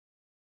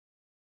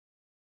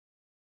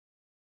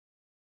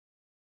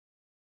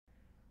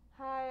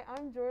Hi,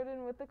 I'm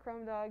Jordan with the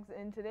Dawgs,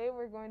 and today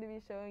we're going to be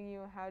showing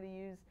you how to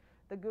use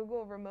the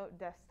Google Remote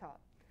Desktop.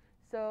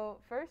 So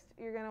first,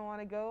 you're going to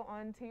want to go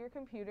onto your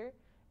computer,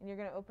 and you're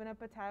going to open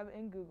up a tab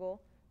in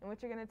Google, and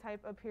what you're going to type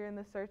up here in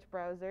the search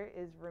browser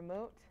is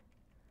Remote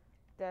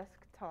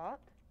Desktop,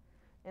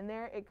 and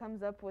there it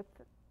comes up with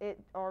it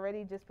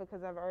already just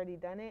because I've already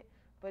done it,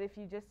 but if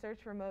you just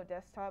search Remote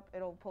Desktop,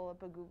 it'll pull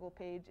up a Google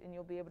page, and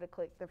you'll be able to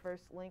click the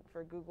first link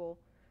for Google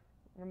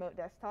Remote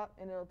Desktop,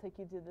 and it'll take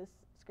you to this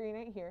screen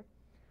right here.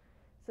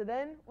 So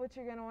then what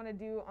you're going to want to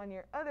do on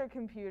your other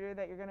computer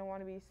that you're going to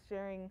want to be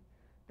sharing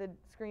the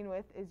screen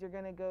with is you're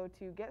going to go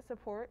to Get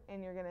Support,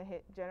 and you're going to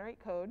hit Generate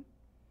Code.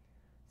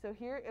 So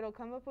here it'll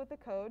come up with a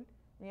code,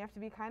 and you have to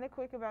be kind of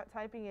quick about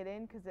typing it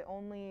in because it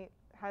only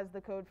has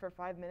the code for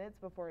 5 minutes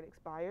before it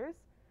expires.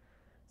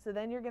 So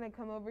then you're going to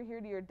come over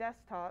here to your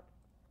desktop,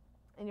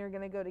 and you're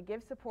going to go to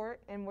Give Support,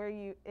 and where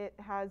it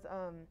has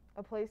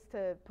a place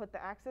to put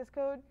the access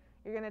code,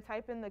 you're going to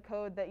type in the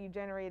code that you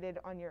generated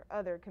on your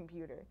other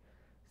computer.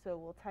 So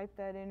we'll type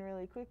that in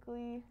really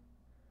quickly.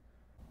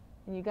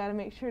 And you got to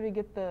make sure to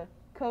get the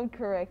code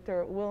correct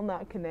or it will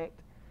not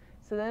connect.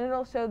 So then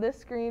it'll show this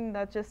screen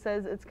that just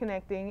says it's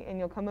connecting, and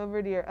you'll come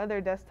over to your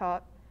other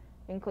desktop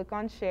and click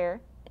on Share.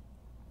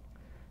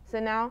 So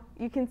now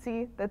you can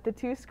see that the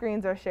two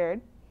screens are shared.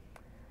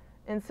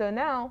 And so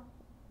now,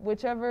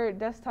 whichever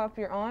desktop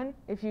you're on,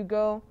 if you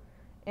go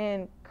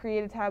and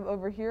create a tab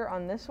over here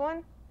on this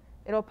one,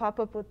 it'll pop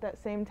up with that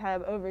same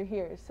tab over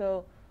here.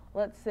 So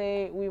let's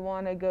say we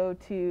want to go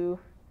to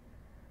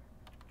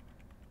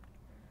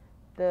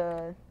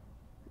the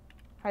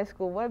high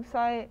school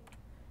website.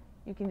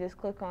 You can just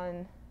click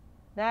on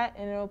that,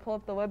 and it'll pull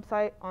up the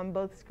website on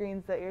both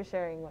screens that you're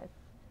sharing with.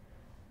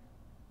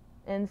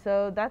 And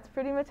so that's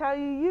pretty much how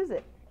you use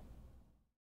it.